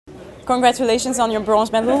congratulations on your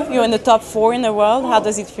bronze medal. You're in the top 4 in the world. How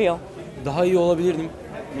does it feel? Daha iyi olabilirdim.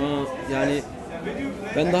 Yani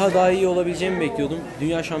ben daha iyi olabileceğimi bekliyordum.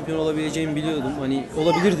 Dünya şampiyonu olabileceğimi biliyordum. Hani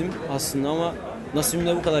olabilirdim aslında ama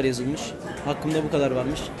nasibimde bu kadar yazılmış. Hakkımda bu kadar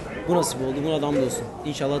varmış. Bu nasip oldu. Buna hamdolsun.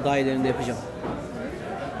 İnşallah daha iyilerini de yapacağım.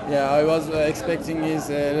 Yeah, I was expecting is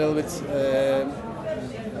a little bit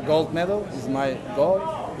gold medal is my goal.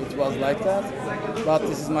 It was like that, but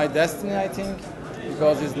this is my destiny, I think,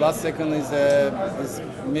 because his last second is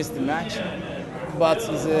missed the match. But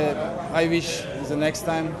I wish the next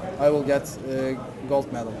time I will get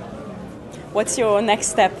gold medal. What's your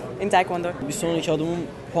next step in Taekwondo? Bir sonraki adımım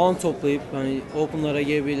puan toplayıp hani Open'lara,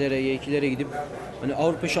 G1'lere, G2'lere gidip hani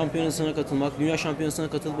Avrupa Şampiyonası'na katılmak, Dünya Şampiyonası'na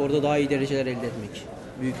katılıp orada daha iyi dereceler elde etmek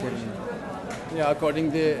büyüklerimden. Yeah,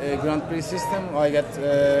 according to the Grand Prix system, I get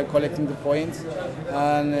collecting the points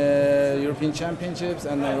and European Championships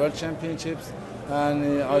and World Championships, and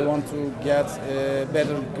I want to get a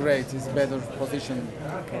better grade, better position.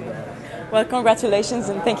 Well, congratulations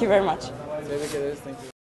and thank you very much. Tebrik ederiz. Thank you.